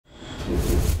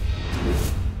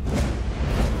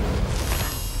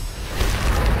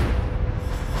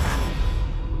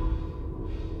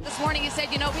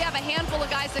handful of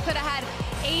guys that could have had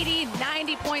 80,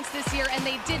 90 points this year, and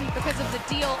they didn't because of the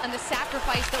deal and the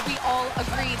sacrifice that we all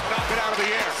agreed. Knock it out of the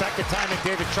air. Second time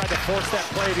McDavid tried to force that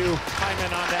play to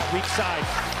Hyman on that weak side.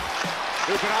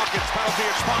 Hopkins, penalty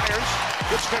expires.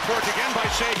 Good stick work again by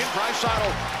Seguin.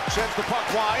 Draisaitl sends the puck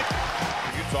wide.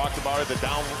 You talked about it, the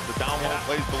down low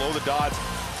plays below the dots.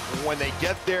 When they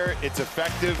get there, it's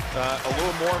effective. A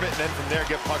little more of it, and then from there,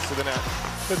 get pucks to the net.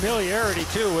 Familiarity,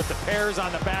 too, with the pairs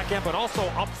on the back end, but also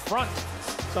up front.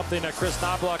 Something that Chris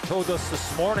Knobloch told us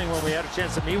this morning when we had a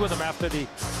chance to meet with him after the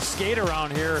skate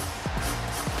around here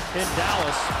in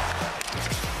Dallas.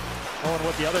 Knowing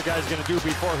what the other guy's going to do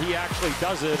before he actually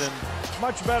does it. And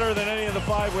much better than any of the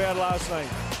 5 we had last night.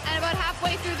 And about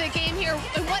halfway through the game here,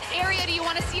 in what area do you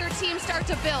want to see your team start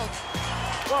to build?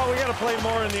 Well, we got to play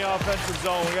more in the offensive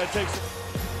zone. We got to take some...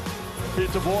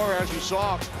 DeBoer, as you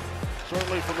saw,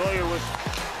 certainly familiar with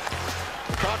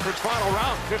the conference final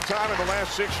round. 5th time in the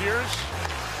last 6 years.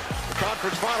 The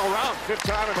conference final round. 5th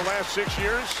time in the last 6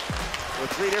 years with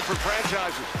 3 different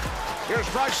franchises. Here's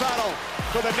Draisaitl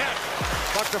to the net.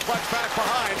 Puck deflects back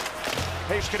behind.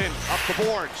 Heiskanen up the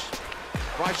boards.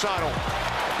 Draisaitl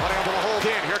unable to hold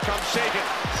in. Here comes Seguin.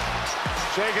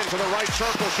 Seguin to the right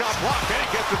circle, shot blocked. Then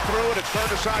he gets it through, and it's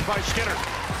turned aside by Skinner.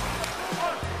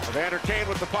 Evander Kane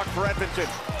with the puck for Edmonton.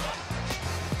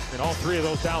 And all 3 of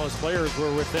those Dallas players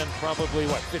were within probably,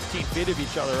 what, 15 feet of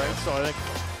each other, right? So I think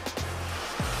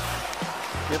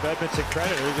give Edmonton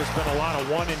credit. There's just been a lot of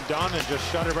one and done and just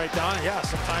shut it right down. Yeah,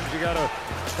 sometimes you gotta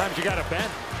bend.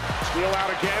 Spiel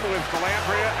out again with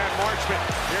Dellandrea and Marchment.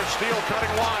 Here's Steele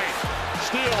cutting wide.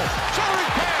 Steele,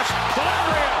 centering pass.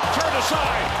 Dellandrea turned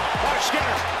aside by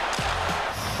Skinner.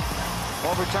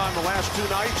 Overtime the last 2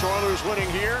 nights. Oilers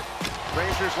winning here.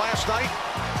 Rangers last night.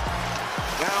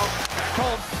 Now at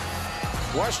home.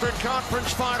 Western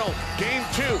Conference Final, Game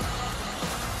 2.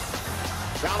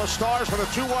 Dallas Stars with a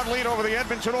 2-1 lead over the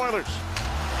Edmonton Oilers.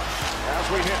 As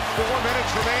we hit 4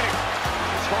 minutes remaining.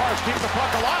 Stars keep the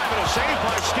puck alive, and a save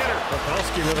by Skinner.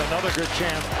 Pavelski with another good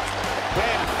chance.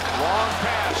 Then, long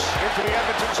pass into the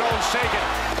Edmonton zone. Seguin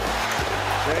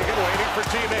waiting for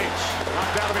teammates.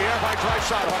 Knocked out of the air by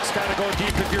Draisaitl. Puck's got to go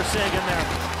deep if you're Seguin there.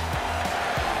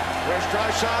 There's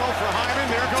Draisaitl for Hyman.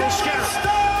 There goes Skinner.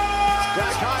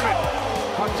 Jack Hyman.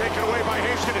 Puck taken away by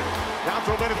Heiskanen. Down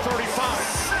to a minute 35.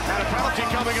 And a penalty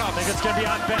coming up. I think it's going to be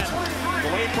on Ben.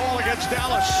 Delayed call against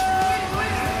Dallas.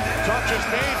 Touch is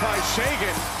made by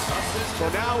Seguin. So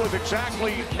now with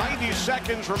exactly 90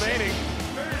 seconds remaining,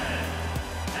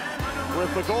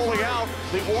 with the goalie out,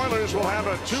 the Oilers will have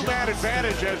a 2-man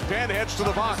advantage as Ben heads to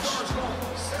the box.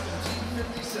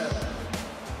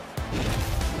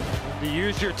 Do you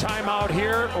use your timeout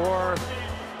here, or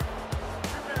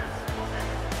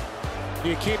do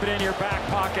you keep it in your back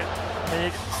pocket?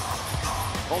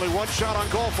 Only 1 shot on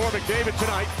goal for McDavid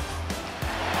tonight.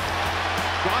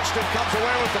 Johnston comes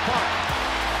away with the puck.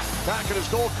 Back at his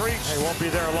goal crease. He won't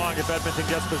be there long if Edmonton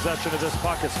gets possession of this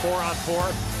puck. It's 4-on-4.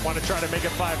 Want to try to make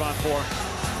it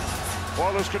 5-on-4.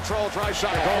 Oilers control.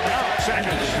 Draisaitl. 5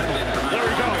 seconds. There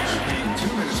he goes.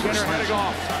 Skinner heading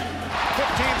off. 15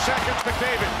 seconds.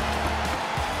 McDavid.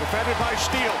 Defended by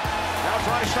Steele. Now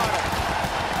Draisaitl.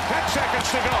 10 seconds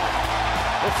to go.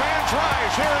 The fans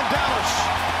rise here in Dallas.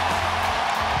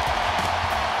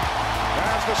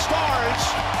 As the Stars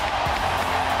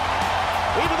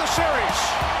lead the series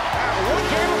at 1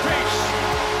 game apiece.